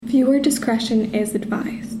Viewer discretion is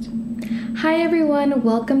advised. Hi everyone,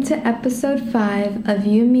 welcome to episode 5 of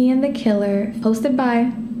You, Me, and the Killer, hosted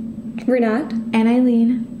by Renat and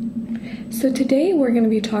Eileen. So today we're going to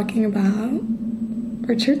be talking about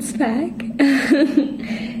Richard Speck.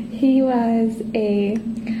 He was a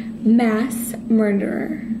mass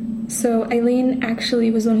murderer. So Eileen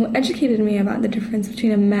actually was the one who educated me about the difference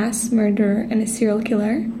between a mass murderer and a serial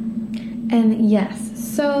killer. And yes,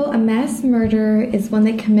 so a mass murderer is one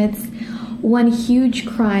that commits one huge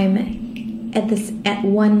crime at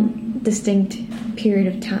one distinct period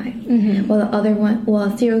of time. Mm-hmm. While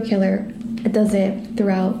a serial killer does it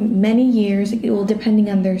throughout many years, depending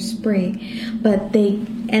on their spree. But they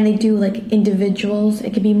do like individuals.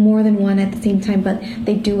 It could be more than one at the same time, but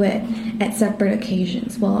they do it at separate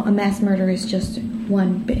occasions. While a mass murder is just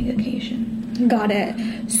one big occasion. Got it.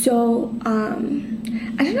 So,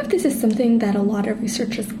 I don't know if this is something that a lot of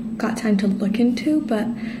researchers got time to look into, but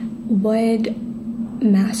would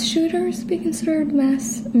mass shooters be considered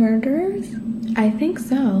mass murderers? I think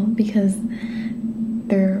so, because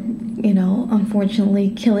they're,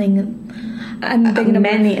 unfortunately killing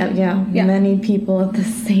many people at the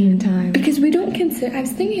same time. Because we don't consider, I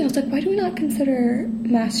was like, why do we not consider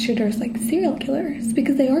mass shooters like serial killers?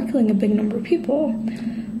 Because they are killing a big number of people.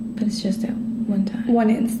 But it's just at one time.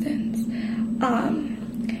 One instance.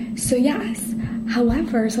 So yes.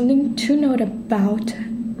 However, something to note about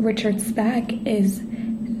Richard Speck is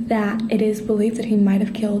that it is believed that he might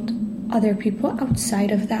have killed other people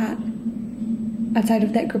outside of that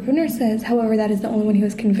group of nurses. However, that is the only one he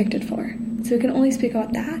was convicted for. So we can only speak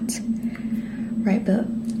about that. Right, but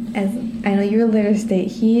as I know your later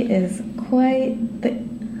state, he is quite the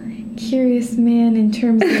curious man in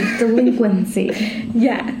terms of delinquency.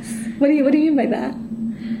 Yes. What do you mean by that?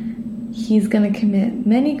 He's going to commit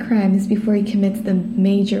many crimes before he commits the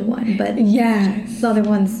major one. But yes, the other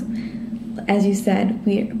ones, as you said,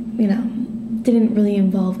 didn't really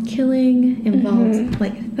involve killing, involved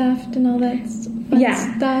like theft and all that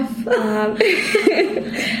stuff.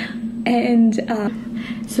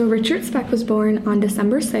 So Richard Speck was born on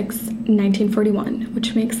December 6, 1941,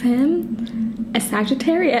 which makes him a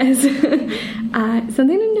Sagittarius.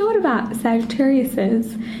 Something to note about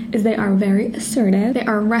Sagittariuses is they are very assertive, they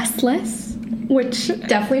are restless, which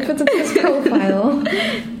definitely fits into his profile,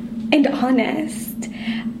 and honest.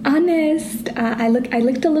 I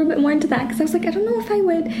looked a little bit more into that because I was like, I don't know if I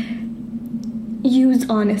would use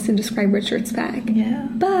honest to describe Richard Speck. Yeah.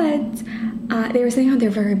 But they were saying how they're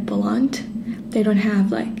very blunt. They don't have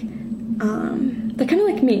they're kind of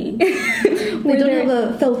like me. They don't have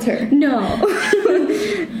a filter. No.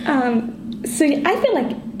 So I feel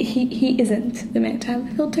like he isn't the man to have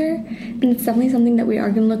a filter, and it's definitely something that we are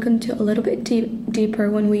going to look into a little bit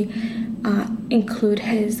deeper when we include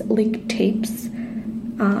his leaked tapes.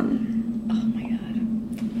 Oh my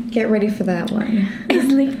god. Get ready for that one.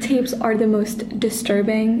 His leaked tapes are the most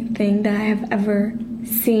disturbing thing that I have ever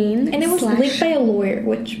seen. And it was leaked by a lawyer,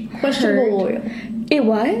 which questionable lawyer. It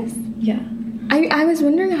was? Yeah. I was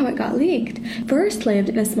wondering how it got leaked. First lived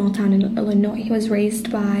in a small town in Illinois. He was raised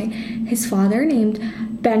by his father named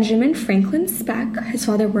Benjamin Franklin Speck. His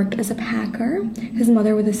father worked as a packer. His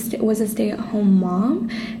mother was a stay-at-home mom,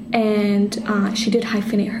 and she did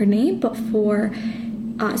hyphenate her name, but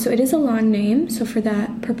so it is a long name, so for the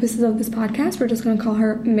purposes of this podcast, we're just going to call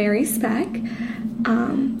her Mary Speck.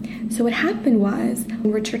 So what happened was,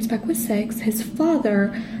 when Richard Speck was 6, his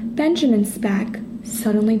father, Benjamin Speck,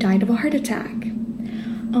 suddenly died of a heart attack.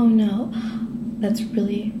 Oh no. That's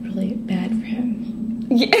really, really bad for him.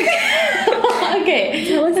 Yeah. Okay,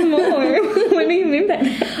 tell us more. What do you mean by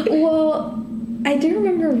that? Well, I do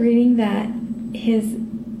remember reading that his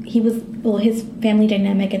family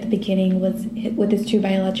dynamic at the beginning was with his two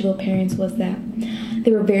biological parents was that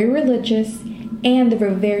they were very religious and they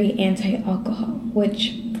were very anti-alcohol,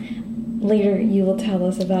 which later you will tell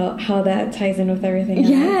us about how that ties in with everything else.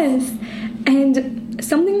 Yes, and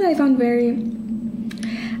something that I found very,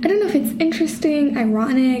 I don't know if it's interesting,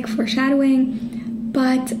 ironic, foreshadowing,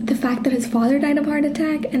 but the fact that his father died of a heart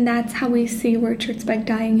attack, and that's how we see Richard Speck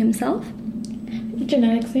dying himself.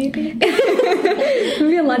 Genetics, maybe?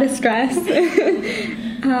 Maybe a lot of stress.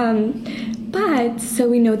 But, so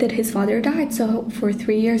we know that his father died, so for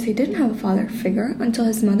 3 years he didn't have a father figure until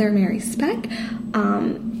his mother, Mary Speck,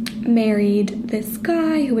 married this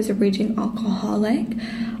guy who was a raging alcoholic.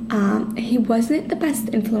 He wasn't the best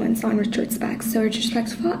influence on Richard Speck, so Richard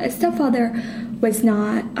Speck's stepfather was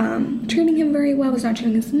not treating him very well, was not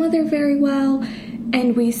treating his mother very well,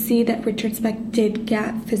 and we see that Richard Speck did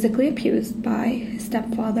get physically abused by his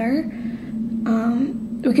stepfather.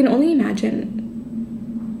 We can only imagine,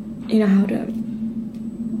 how to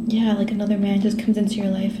Yeah, like another man just comes into your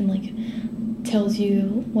life and like tells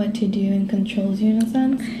you what to do and controls you in a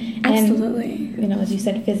sense. Absolutely. And, you know, as you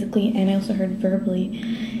said, physically, and I also heard verbally.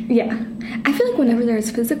 Yeah. I feel like whenever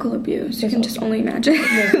there's physical abuse, you can just only imagine.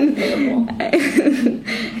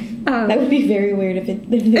 That would be very weird if they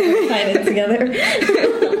were tied it together.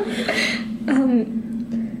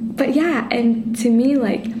 But yeah, and to me,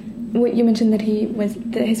 like, what you mentioned that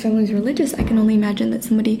his family was religious, I can only imagine that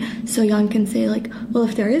somebody so young can say, like, well,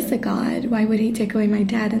 if there is a God, why would he take away my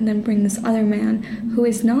dad and then bring this other man who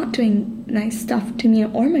is not doing nice stuff to me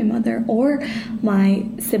or my mother or my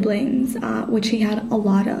siblings, which he had a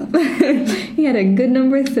lot of. He had a good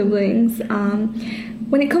number of siblings.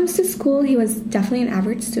 When it comes to school, he was definitely an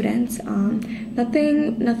average student.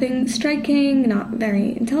 Nothing striking, not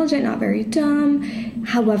very intelligent, not very dumb.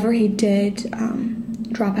 However, he did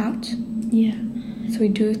drop out. Yeah. So we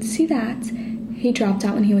do see that. He dropped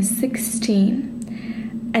out when he was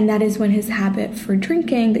 16. And that is when his habit for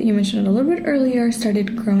drinking, that you mentioned a little bit earlier,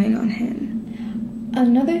 started growing on him.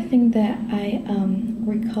 Another thing that I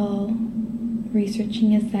recall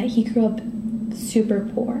researching is that he grew up super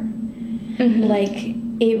poor. Mm-hmm. Like,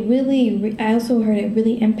 it really, I also heard it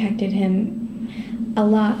really impacted him a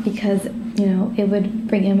lot because, you know, it would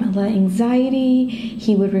bring him a lot of anxiety.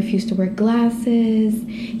 He would refuse to wear glasses.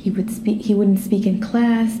 He wouldn't speak in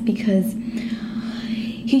class because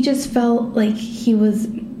he just felt like he was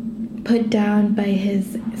put down by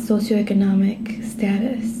his socioeconomic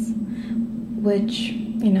status, which,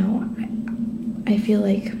 you know, I feel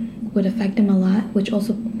like would affect him a lot, which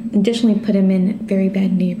also additionally put him in very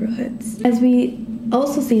bad neighborhoods. As we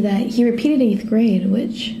also see that he repeated 8th grade,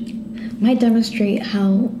 which might demonstrate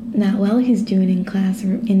how not well he's doing in class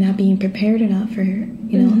or in not being prepared enough for,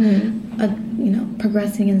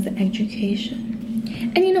 progressing in his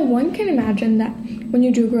education. And, you know, one can imagine that when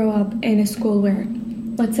you do grow up in a school where,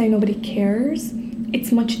 let's say, nobody cares,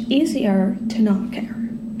 it's much easier to not care.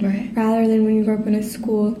 Right. Rather than when you grew up in a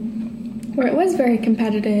school where it was very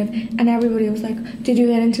competitive and everybody was like, did you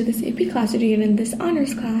get into this AP class? Did you get in this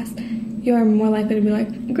honors class? You're more likely to be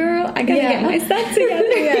like, girl, I gotta get my stuff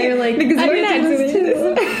together. Yeah, you're like, because I we're not need to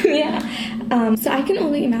doing this. Yeah. So I can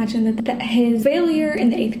only imagine that his failure in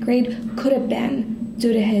the 8th grade could have been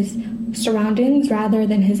due to his surroundings rather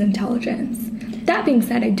than his intelligence. That being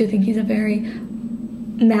said, I do think he's a very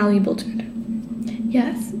malleable dude.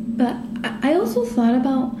 Yes, but I also thought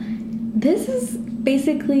about, this is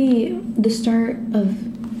basically the start of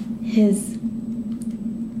his,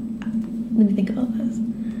 let me think about this,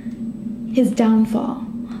 his downfall,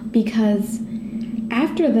 because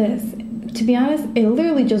after this, to be honest, it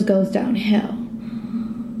literally just goes downhill,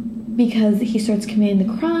 because he starts committing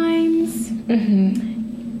the crimes. Mm-hmm.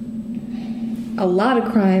 A lot of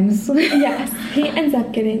crimes. Yes, he ends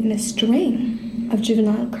up getting in a string of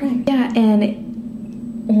juvenile crime. Yeah, and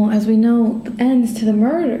well, as we know, ends to the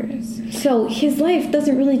murders. So his life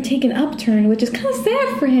doesn't really take an upturn, which is kind of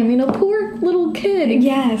sad for him, you know, poor little kid.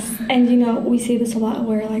 Yes, and you know, we see this a lot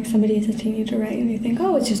where like somebody is a teenager, right, and you think,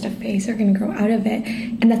 oh, it's just a phase, they're going to grow out of it,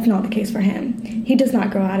 and that's not the case for him. He does not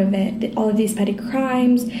grow out of it. All of these petty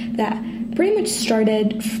crimes that pretty much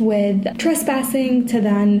started with trespassing to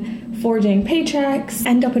then forging paychecks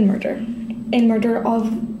end up in murder of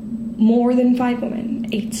more than 5 women,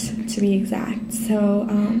 8 to be exact. So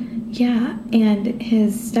yeah, and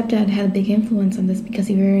his stepdad had a big influence on this because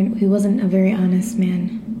he wasn't a very honest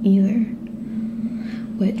man either.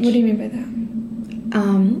 What do you mean by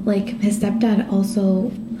that? Like his stepdad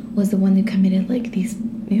also was the one who committed like these,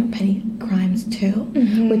 you know, petty crimes too.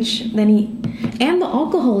 Mm-hmm. Which then and the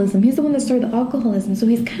alcoholism. He's the one that started the alcoholism. So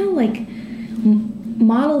he's kind of like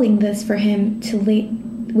modeling this for him to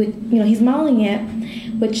he's modeling it,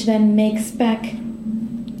 which then makes Beck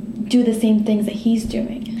do the same things that he's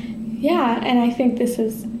doing. Yeah, and I think this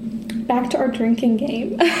is back to our drinking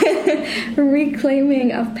game.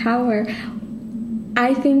 Reclaiming of power.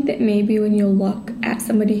 I think that maybe when you look at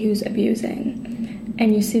somebody who's abusing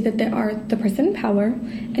and you see that they are the person in power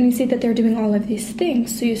and you see that they're doing all of these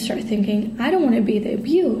things, so you start thinking, I don't want to be the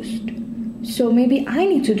abused, so maybe I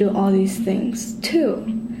need to do all these things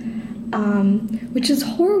too. Which is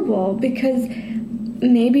horrible, because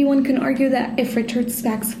maybe one can argue that if Richard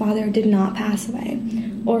Speck's father did not pass away,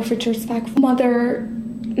 or if Richard Speck's mother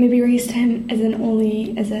maybe raised him as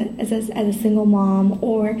a single mom,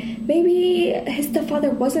 or maybe his stepfather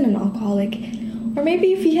wasn't an alcoholic, or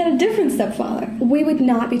maybe if he had a different stepfather, we would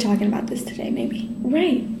not be talking about this today, maybe.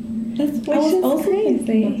 Right. I was also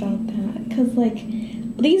thinking about that, because like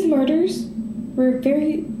these murders were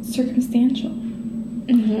very circumstantial.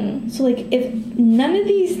 Mm-hmm. So like if none of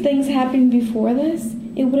these things happened before this,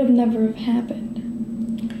 it would have never happened.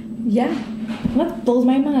 Yeah. That blows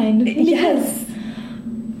my mind. Yes.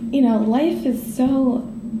 You know, life is so,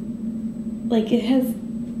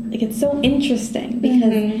 it's so interesting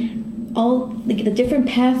because all, the different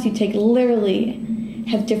paths you take literally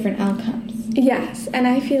have different outcomes. Yes, and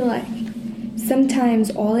I feel like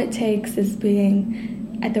sometimes all it takes is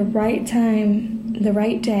being at the right time, the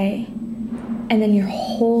right day, and then your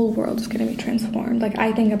whole world is going to be transformed. Like,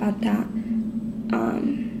 I think about that.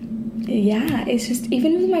 Yeah, it's just,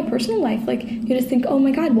 even with my personal life, like, you just think, oh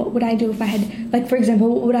my God, what would I do if I had, like, for example,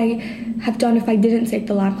 what would I have done if I didn't take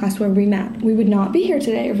the lab class where we met? We would not be here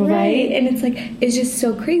today, right? And it's like, it's just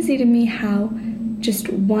so crazy to me how just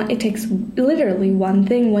it takes literally one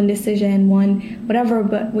thing, one decision, one whatever,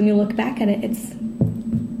 but when you look back at it, it's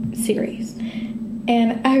serious.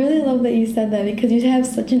 And I really love that you said that because you have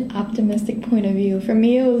such an optimistic point of view. For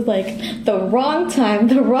me, it was like the wrong time,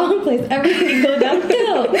 the wrong place, everything goes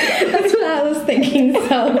downhill. That's what I was thinking.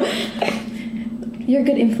 So you're a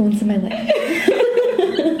good influence in my life.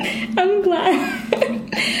 I'm glad.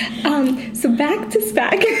 So back to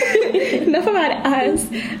Speck. Enough about us.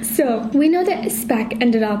 So we know that Speck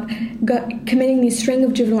ended up committing these string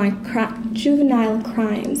of juvenile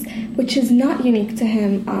crimes, which is not unique to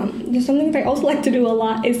him. There's something that I also like to do a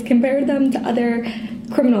lot is compare them to other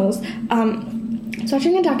criminals. So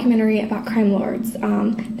watching a documentary about crime lords,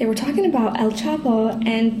 they were talking about El Chapo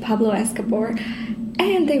and Pablo Escobar,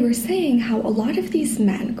 and they were saying how a lot of these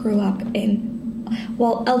men grew up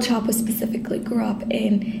El Chapo specifically grew up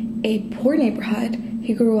in a poor neighborhood.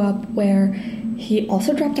 He grew up where he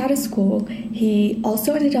also dropped out of school. He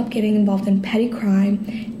also ended up getting involved in petty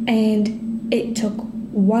crime, and it took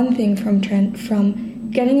one thing from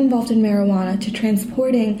getting involved in marijuana to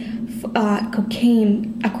transporting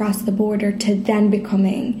cocaine across the border to then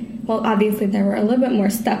becoming, well, obviously there were a little bit more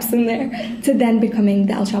steps in there, to then becoming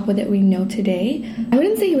the El Chapo that we know today. I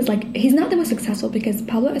wouldn't say he's not the most successful because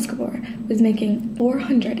Pablo Escobar was making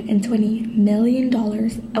 $420 million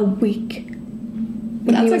a week.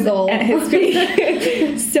 That's a goal. At his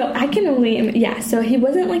peak. So I can only, so he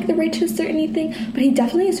wasn't like the richest or anything, but he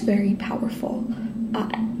definitely is very powerful.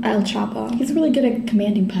 El Chapo. He's really good at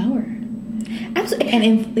commanding power. Absolutely.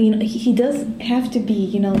 And he does have to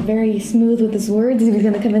be, very smooth with his words if he's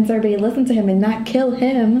going to convince everybody to listen to him and not kill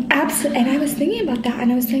him. Absolutely. And I was thinking about that,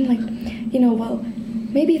 and I was saying, well,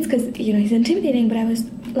 maybe it's because, he's intimidating, but I was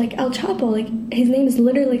like, El Chapo, his name is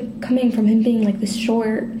literally coming from him being, this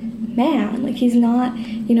short man. He's not,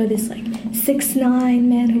 this, 6'9"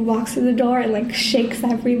 man who walks through the door and, shakes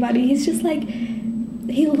everybody. He's just,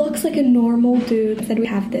 he looks like a normal dude. Instead, we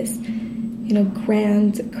have this,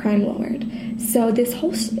 grand crime lord. So this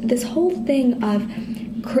whole thing of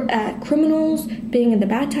criminals being in the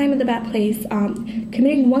bad time of the bad place,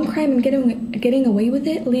 committing one crime and getting away with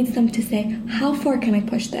it leads them to say, how far can I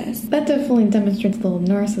push this? That definitely demonstrates a little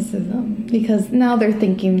narcissism because now they're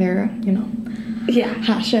thinking they're,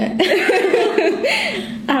 hot shit.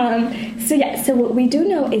 So what we do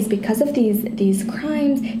know is because of these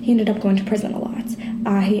crimes, he ended up going to prison a lot.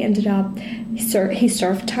 He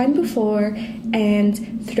served time before,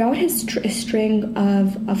 and throughout his string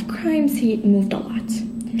of crimes, he moved a lot.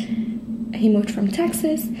 He moved from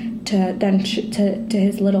Texas to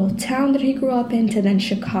his little town that he grew up in, to then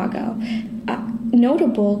Chicago.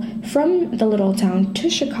 Notable, from the little town to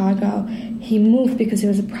Chicago, he moved because he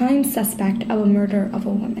was a prime suspect of a murder of a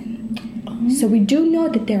woman. So we do know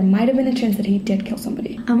that there might have been a chance that he did kill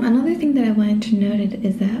somebody. Another thing that I wanted to note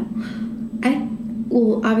is that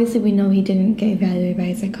obviously we know he didn't get evaluated by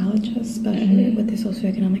a psychologist, especially with his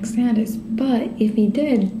socioeconomic status. But if he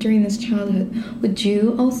did during his childhood, would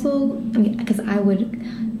you also? Because I would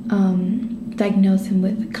diagnose him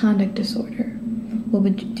with conduct disorder.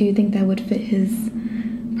 Do you think that would fit his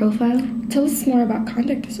profile? Tell us more about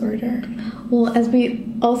conduct disorder. Well, as we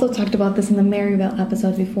also talked about this in the Maryville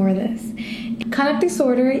episode before this, conduct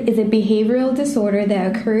disorder is a behavioral disorder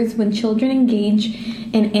that occurs when children engage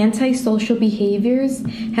in antisocial behaviors,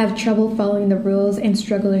 have trouble following the rules, and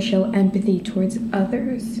struggle to show empathy towards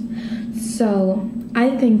others. So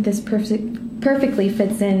I think this perfectly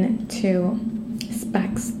fits into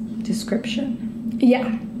Speck's description.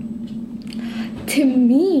 Yeah. To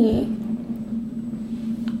me,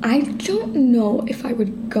 I don't know if I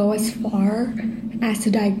would go as far as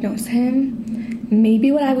to diagnose him.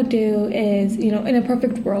 Maybe what I would do is, in a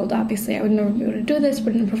perfect world, obviously, I would never be able to do this,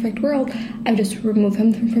 but in a perfect world, I would just remove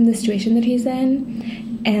him from the situation that he's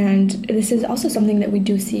in. And this is also something that we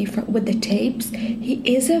do see with the tapes. He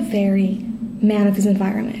is a very man of his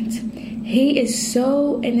environment. he is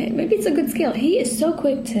so, and maybe it's a good skill, he is so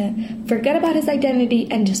quick to forget about his identity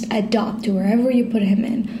and just adopt to wherever you put him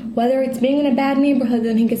in. Whether it's being in a bad neighborhood,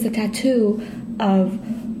 then he gets a tattoo of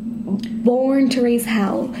born to raise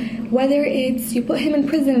hell. Whether it's you put him in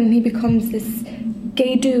prison and he becomes this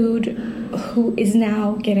gay dude who is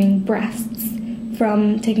now getting breasts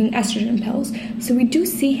from taking estrogen pills. So we do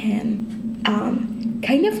see him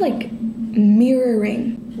kind of like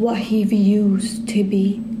mirroring what he views to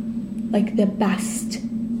be like the best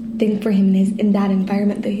thing for him in that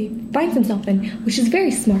environment that he finds himself in, which is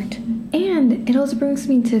very smart. And it also brings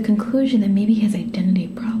me to the conclusion that maybe he has identity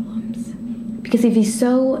problems. Because if he's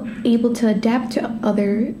so able to adapt to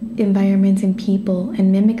other environments and people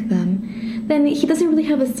and mimic them, then he doesn't really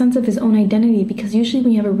have a sense of his own identity, because usually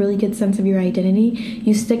when you have a really good sense of your identity,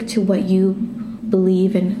 you stick to what you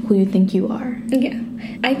believe and who you think you are. Yeah.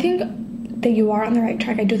 I think that you are on the right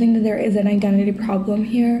track. I do think that there is an identity problem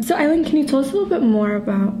here. So, Eileen, can you tell us a little bit more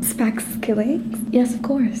about Speck's killings? Yes, of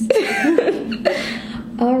course.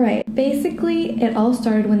 All right. Basically, it all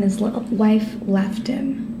started when his wife left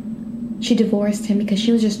him. She divorced him because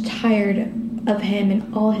she was just tired of him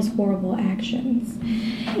and all his horrible actions.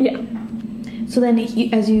 Yeah. So then,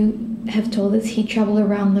 as you have told us, he traveled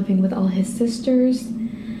around living with all his sisters.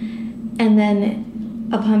 And then,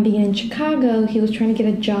 upon being in Chicago, he was trying to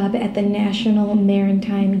get a job at the National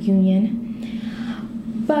Maritime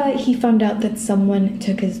Union. But he found out that someone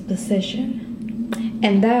took his position.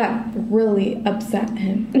 And that really upset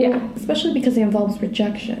him. Yeah. Especially because it involves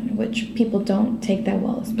rejection, which people don't take that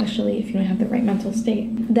well, especially if you don't have the right mental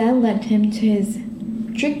state. That led him to his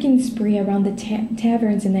drinking spree around the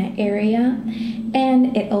taverns in that area.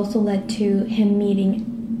 And it also led to him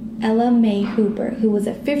meeting Ella Mae Hooper, who was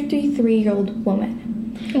a 53-year-old woman.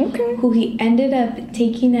 Okay. Who he ended up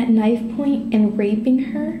taking at knife point and raping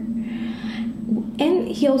her. And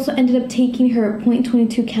he also ended up taking her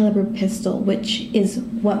 .22 caliber pistol, which is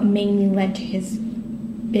what mainly led to his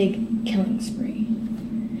big killing spree.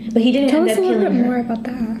 But he didn't Tell end us up a little killing bit her. more about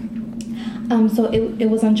that. So it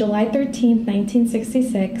was on July 13th,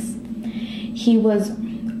 1966. He was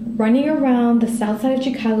running around the south side of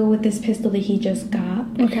Chicago with this pistol that he just got.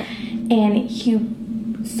 Okay. And he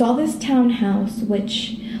saw this townhouse,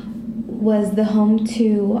 which was the home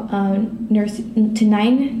to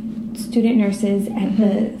 9 student nurses at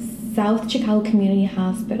the South Chicago Community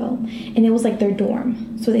Hospital. And it was like their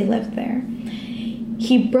dorm, so they lived there.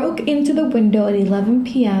 He broke into the window at 11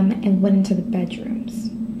 p.m. and went into the bedrooms.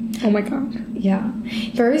 Oh my god. Yeah.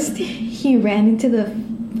 First, he ran into the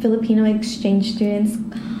Filipino exchange students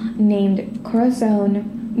named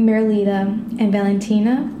Corazon, Merlita, and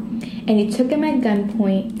Valentina, and he took him at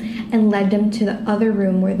gunpoint and led them to the other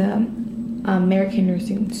room where the American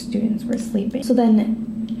nursing students were sleeping. So then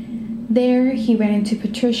there he ran into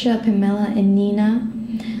Patricia, Pamela, and Nina,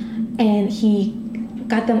 and he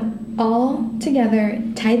got them all together,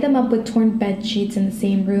 tied them up with torn bed sheets in the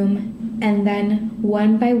same room, and then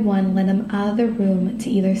one by one led them out of the room to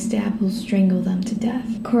either stab or strangle them to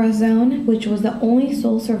death. Corazon, which was the only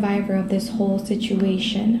sole survivor of this whole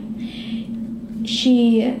situation,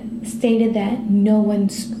 she stated that no one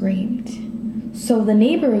screamed. So the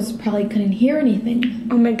neighbors probably couldn't hear anything.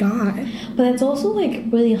 Oh my god. But it's also like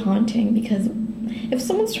really haunting, because if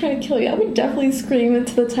someone's trying to kill you, I would definitely scream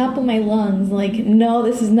into the top of my lungs, like, no,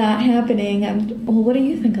 this is not happening. Well, what do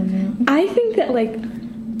you think of that? I think that, like,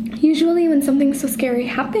 usually when something so scary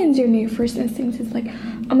happens, your first instinct is like,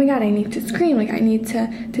 oh my god, I need to scream, like, I need to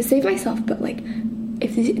save myself. But, like,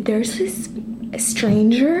 if there's this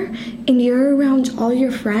stranger and you're around all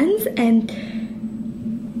your friends and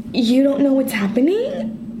you don't know what's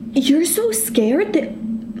happening, you're so scared that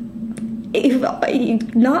if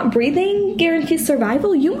not breathing guarantees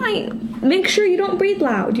survival, you might make sure you don't breathe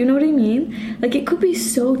loud. You know what I mean? Like, it could be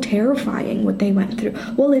so terrifying what they went through.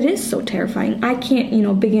 Well, it is so terrifying. I can't,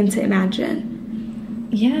 begin to imagine.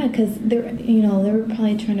 Yeah, because they were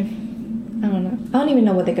probably trying to, I don't know. I don't even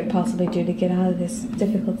know what they could possibly do to get out of this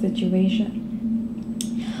difficult situation.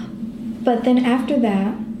 But then after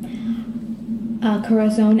that,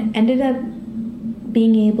 Corazon ended up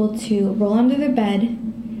being able to roll under the bed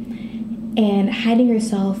and hiding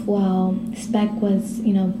herself while Speck was,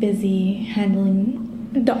 busy handling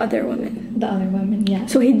The other women. the other women. Yeah.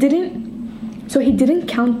 So he didn't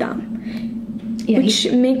count them. Yeah,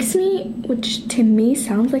 which to me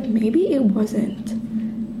sounds like maybe it wasn't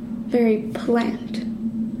very planned.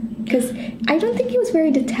 Because I don't think he was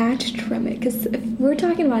very detached from it. Because if we're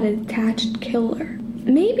talking about a detached killer,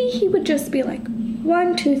 maybe he would just be like,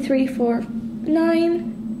 1, 2, 3, 4,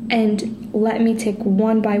 9, and let me take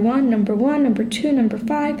one by one, number 1, number 2, number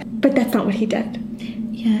 5. But that's not what he did.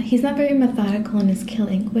 Yeah, he's not very methodical in his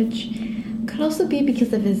killing, which could also be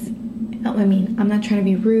because of his, I mean, I'm not trying to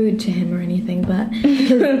be rude to him or anything, but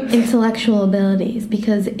his intellectual abilities.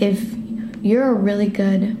 Because if you're a really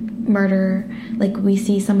good murderer, like we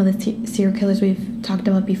see some of the serial killers we've talked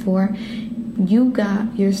about before, you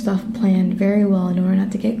got your stuff planned very well in order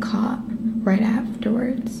not to get caught right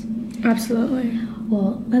afterwards. Absolutely.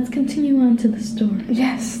 Well, let's continue on to the story.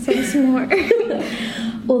 Yes, there's more.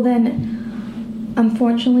 Well, then,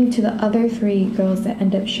 unfortunately, to the other 3 girls that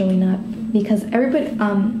end up showing up, because everybody,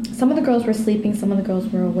 some of the girls were sleeping, some of the girls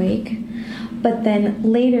were awake, but then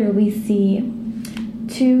later we see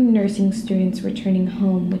 2 nursing students returning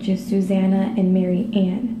home, which is Susanna and Mary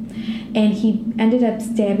Ann, and he ended up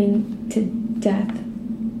stabbing to death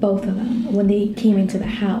both of them when they came into the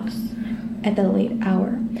house at the late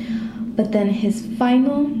hour. But then his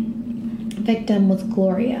final victim was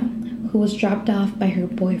Gloria, who was dropped off by her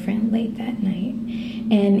boyfriend late that night.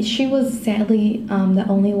 And she was sadly the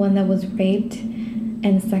only one that was raped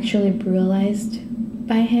and sexually brutalized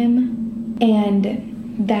by him.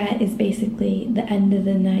 And that is basically the end of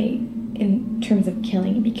the night in terms of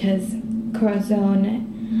killing, because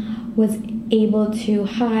Corazon was able to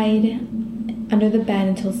hide under the bed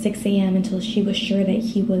until 6 a.m. until she was sure that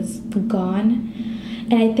he was gone.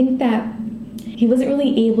 And I think that he wasn't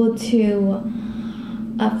really able to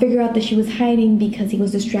figure out that she was hiding because he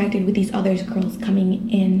was distracted with these other girls coming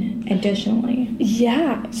in additionally.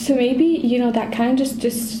 Yeah, so maybe, that kind of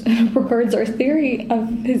just records our theory of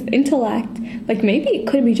his intellect. Like, maybe it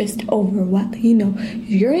could be just overwhelming.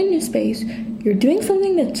 You're in a space, you're doing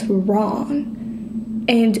something that's wrong,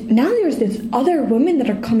 and now there's this other women that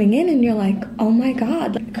are coming in, and you're like, oh my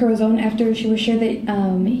god. Corazon, after she was sure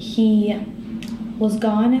that he was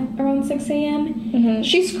gone around 6 a.m.,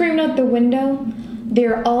 she screamed out the window,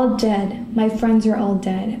 "They're all dead. My friends are all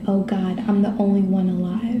dead. Oh God, I'm the only one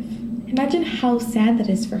alive." Imagine how sad that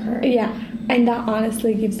is for her. Yeah, and that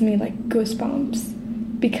honestly gives me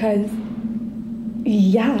goosebumps, because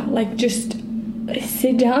just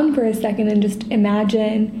sit down for a second and just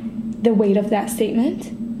imagine the weight of that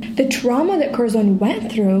statement. The trauma that Corazon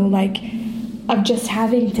went through, of just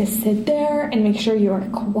having to sit there and make sure you are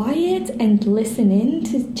quiet and listen in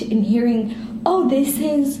to and hearing, oh, this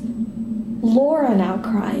is Laura now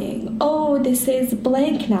crying. Oh, this is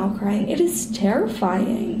blank now crying. It is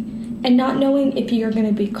terrifying. And not knowing if you're going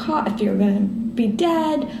to be caught, if you're going to be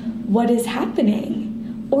dead, what is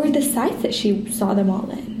happening. Or the sites that she saw them all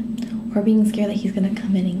in. Or being scared that he's going to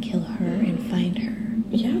come in and kill her and find her.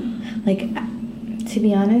 Yeah. To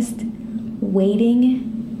be honest, waiting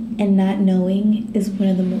and not knowing is one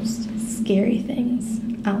of the most scary things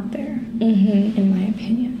out there, in my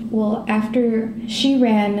opinion. Well, after she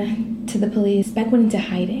ran to the police, Speck went into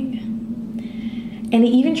hiding. And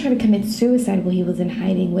he even tried to commit suicide while he was in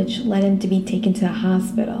hiding, which led him to be taken to the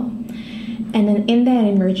hospital. And then in that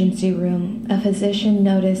emergency room, a physician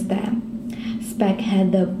noticed that Speck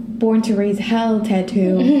had the Born to Raise Hell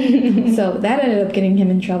tattoo. So that ended up getting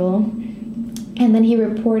him in trouble. And then he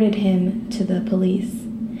reported him to the police.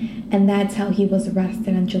 And that's how he was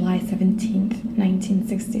arrested on July 17th,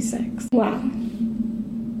 1966. Wow.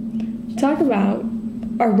 Talk about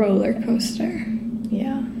a roller coaster.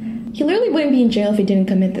 Yeah. He literally wouldn't be in jail if he didn't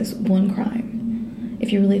commit this one crime,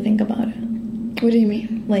 if you really think about it. What do you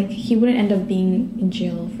mean? He wouldn't end up being in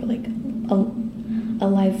jail for, a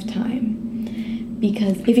lifetime.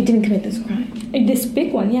 Because if he didn't commit this crime. This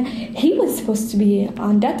big one, yeah. He was supposed to be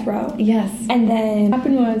on death row. Yes. And then what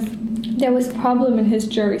happened was there was a problem in his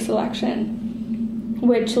jury selection,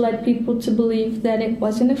 which led people to believe that it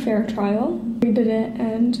wasn't a fair trial. He did it,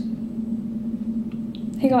 and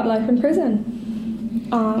he got life in prison.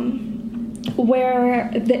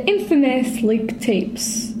 Where the infamous leaked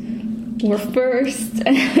tapes were first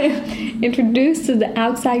introduced to the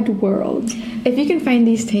outside world. If you can find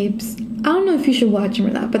these tapes, I don't know if you should watch them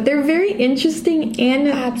or not, but they're very interesting and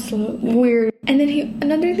absolutely weird. And then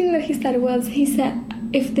another thing that he said was,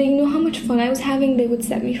 if they knew how much fun I was having, they would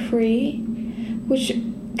set me free, which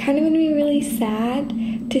kind of made me really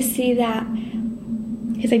sad to see that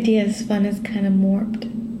his idea of fun is kind of warped.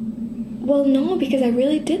 Well, no, because I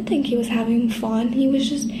really did think he was having fun. He was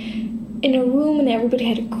just in a room and everybody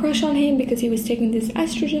had a crush on him because he was taking these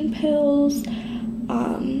estrogen pills.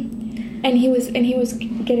 And he was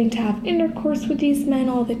getting to have intercourse with these men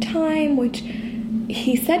all the time, which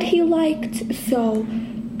he said he liked. So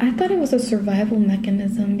I thought it was a survival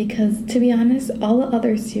mechanism because, to be honest, all the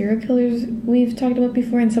other serial killers we've talked about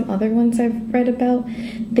before and some other ones I've read about,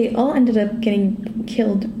 they all ended up getting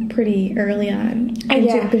killed pretty early on and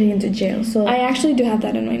getting into jail. So I actually do have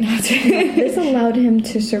that in my notes. This allowed him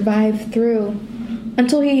to survive through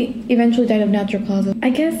Until he eventually died of natural causes. I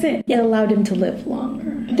guess it allowed him to live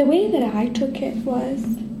longer. The way that I took it was,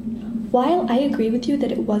 while I agree with you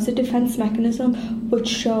that it was a defense mechanism, which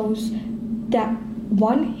shows that,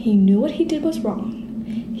 one, he knew what he did was wrong.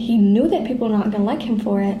 He knew that people were not going to like him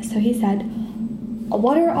for it, so he said,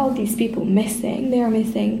 what are all these people missing? They are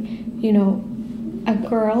missing, you know, a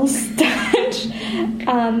girl's touch.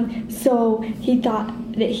 So he thought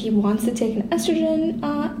that he wants to take an estrogen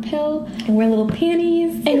pill. And wear little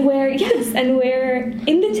panties. And where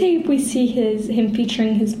in the tape we see him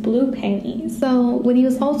featuring his blue panties. So when he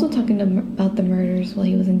was also talking about the murders while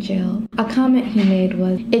he was in jail, a comment he made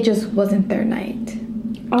was, it just wasn't their night.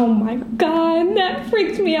 Oh my god, that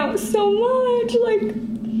freaked me out so much. Like,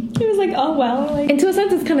 it was like, oh well. Like, and to a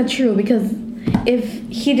sense, it's kind of true, because if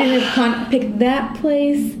he didn't pick that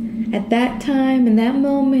place at that time, in that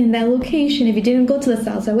moment, in that location, if he didn't go to the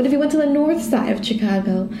south side, what if he went to the north side of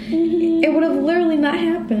Chicago? Mm-hmm. It would have literally not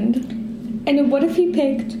happened. And what if he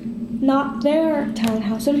picked not their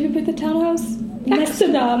townhouse? What if he picked the townhouse next to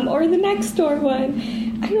them, or the next door one?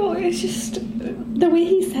 I know, it's just, the way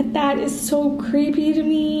he said that is so creepy to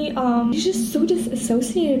me. He's just so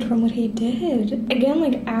disassociated from what he did. Again,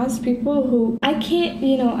 like, as people who, I can't,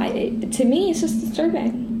 you know, to me, it's just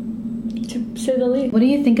disturbing, to say the least. What do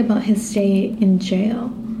you think about his stay in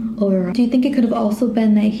jail overall? Do you think it could have also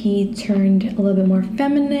been that he turned a little bit more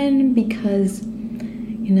feminine because,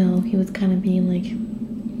 you know, he was kind of being like,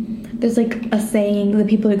 there's like a saying, the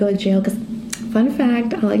people that go to jail, because fun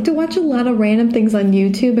fact, I like to watch a lot of random things on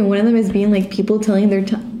YouTube, and one of them is being like people telling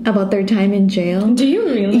about their time in jail. Do you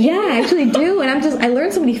really? Yeah, I actually do, and I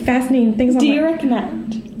learned so many fascinating things. Do you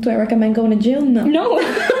recommend? Do I recommend going to jail? No.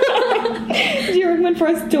 Do you recommend for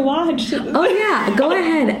us to watch? Oh yeah, go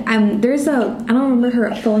ahead. I don't remember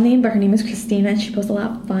her full name, but her name is Christina, and she posts a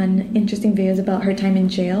lot of fun, interesting videos about her time in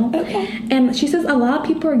jail. Okay. And she says a lot of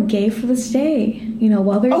people are gay for the stay, you know,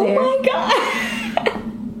 while they're there. Oh my god.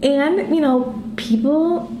 And, you know,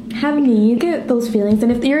 people have needs, get those feelings,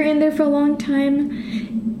 and if you're in there for a long time,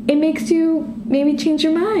 it makes you maybe change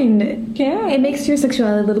your mind. Yeah. It makes your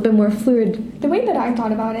sexuality a little bit more fluid. The way that I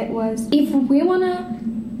thought about it was, if we want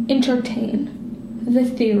to entertain the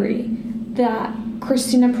theory that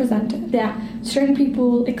Christina presented, that certain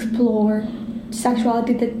people explore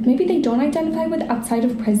sexuality that maybe they don't identify with outside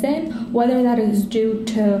of prison, whether that is due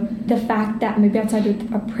to the fact that maybe outside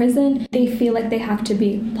of a prison they feel like they have to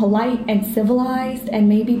be polite and civilized, and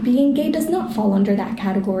maybe being gay does not fall under that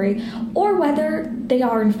category, or whether they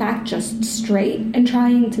are in fact just straight and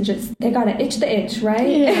trying to they gotta itch the itch, right?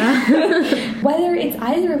 Yeah. Whether it's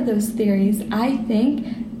either of those theories, I think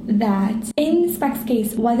that in Speck's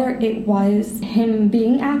case, whether it was him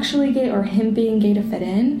being actually gay or him being gay to fit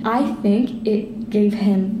in, I think it gave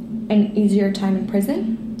him an easier time in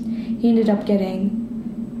prison. He ended up getting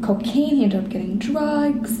cocaine, he ended up getting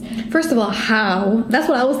drugs. First of all, how? That's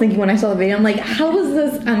what I was thinking when I saw the video. I'm like, how is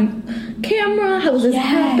this on camera? How is this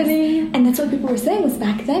happening? And that's what people were saying, was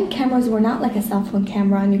back then cameras were not like a cell phone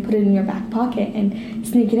camera and you put it in your back pocket and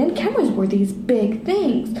sneak it in. Cameras were these big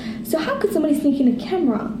things. So how could somebody sneak in a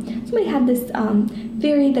camera? Somebody had this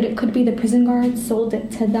theory that it could be the prison guards sold it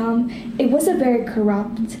to them. It was a very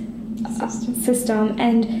corrupt system,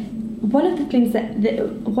 and one of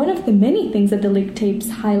the many things that the leaked tapes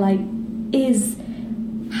highlight is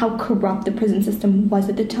how corrupt the prison system was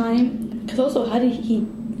at the time. Because also, how did he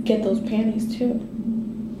get those panties too?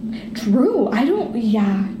 True.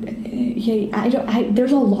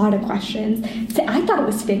 There's a lot of questions. See, I thought it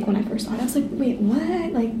was fake when I first saw it. I was like, wait,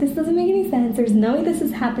 what? Like, this doesn't make any sense. There's no way this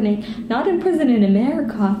is happening. Not in prison in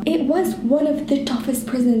America. It was one of the toughest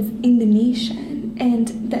prisons in the nation. And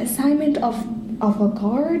the assignment of a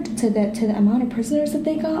guard to the amount of prisoners that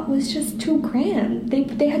they got was just too crammed.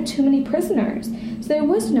 They had too many prisoners. So there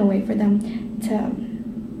was no way for them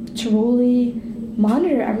to really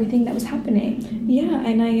monitor everything that was happening. Yeah,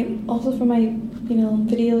 and I also, from my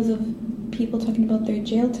videos of people talking about their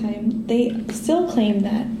jail time, they still claim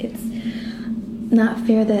that it's not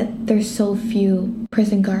fair that there's so few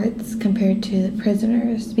prison guards compared to the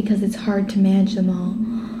prisoners, because it's hard to manage them all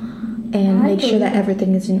and make sure that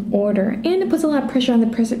everything is in order. And it puts a lot of pressure on the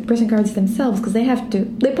prison guards themselves, because they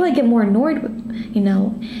probably get more annoyed with,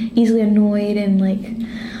 easily annoyed and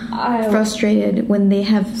frustrated when they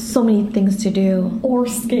have so many things to do. Or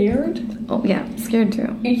scared. Oh yeah, scared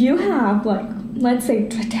too. You have let's say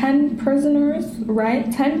 10 prisoners,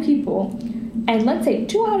 right? 10 people. And let's say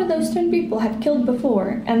 2 out of those 10 people have killed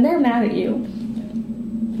before and they're mad at you.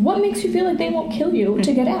 What makes you feel like they won't kill you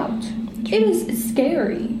to get out? It is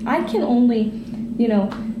scary. I can only, we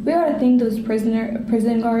gotta thank those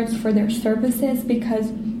prison guards for their services,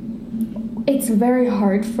 because it's very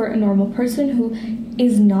hard for a normal person who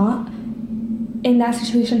is not in that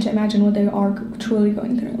situation to imagine what they are truly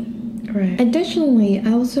going through. Right. Additionally,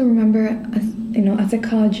 I also remember a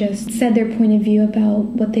psychologist said their point of view about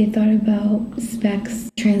what they thought about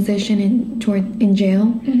Speck's transition in jail.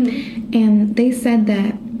 Mm-hmm. And they said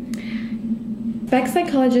that Speck's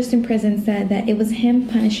psychologist in prison said that it was him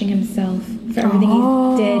punishing himself for everything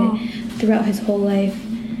he did throughout his whole life.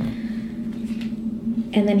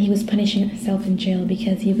 And then he was punishing himself in jail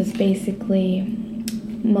because he was basically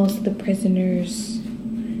most of the prisoners'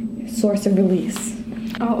 source of release.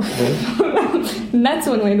 Oh, that's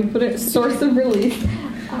one way to put it, source of release.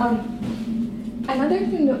 Another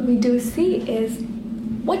thing that we do see is,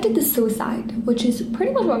 what did the suicide, which is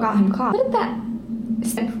pretty much what got him caught, what did that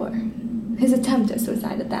stand for? His attempt at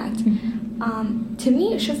suicide at that. Mm-hmm. To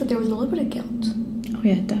me, it shows that there was a little bit of guilt. Oh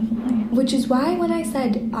yeah, definitely. Which is why when I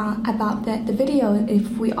said about the video, if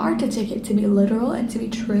we are to take it to be literal and to be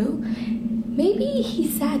true, maybe he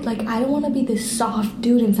said, like, I don't want to be this soft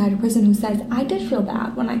dude inside a prison who says, I did feel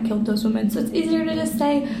bad when I killed those women. So it's easier to just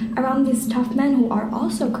say around these tough men who are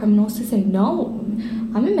also criminals to say, no,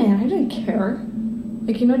 I'm a man, I didn't care.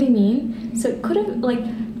 Like, you know what I mean? So it could have, like,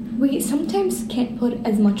 we sometimes can't put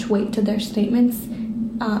as much weight to their statements,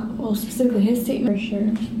 well, specifically his statement. For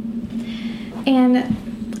sure. And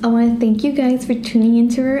I want to thank you guys for tuning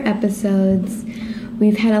into our episodes.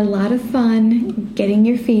 We've had a lot of fun getting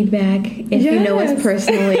your feedback, if you know us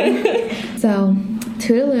personally. So,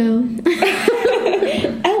 toodaloo.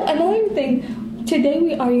 Oh, another thing. Today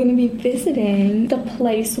we are going to be visiting the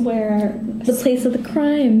place of the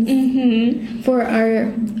crimes. Mm-hmm. For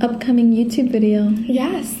our upcoming YouTube video.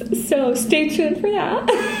 Yes, so stay tuned for that.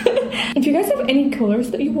 If you guys have any killers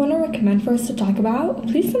that you want to recommend for us to talk about,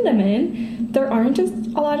 please send them in. There aren't just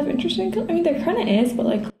a lot of interesting, I mean, there kind of is, but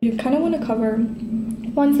like, you kind of want to cover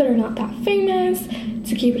ones that are not that famous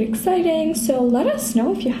to keep it exciting. So let us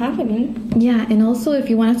know if you have any. Yeah, and also if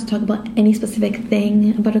you want us to talk about any specific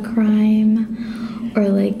thing about a crime, or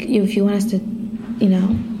like if you want us to,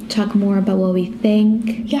 talk more about what we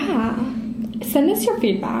think. Yeah. Send us your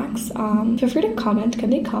feedbacks. Feel free to comment. Can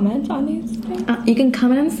they comment on these things? You can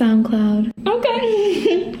comment on SoundCloud.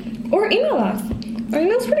 Okay. Or email us. Our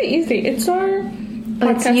email's pretty easy. It's our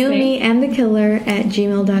It's you, me, and the killer at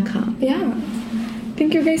gmail.com. Yeah.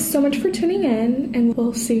 Thank you guys so much for tuning in, and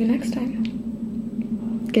we'll see you next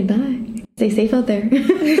time. Goodbye. Stay safe out there.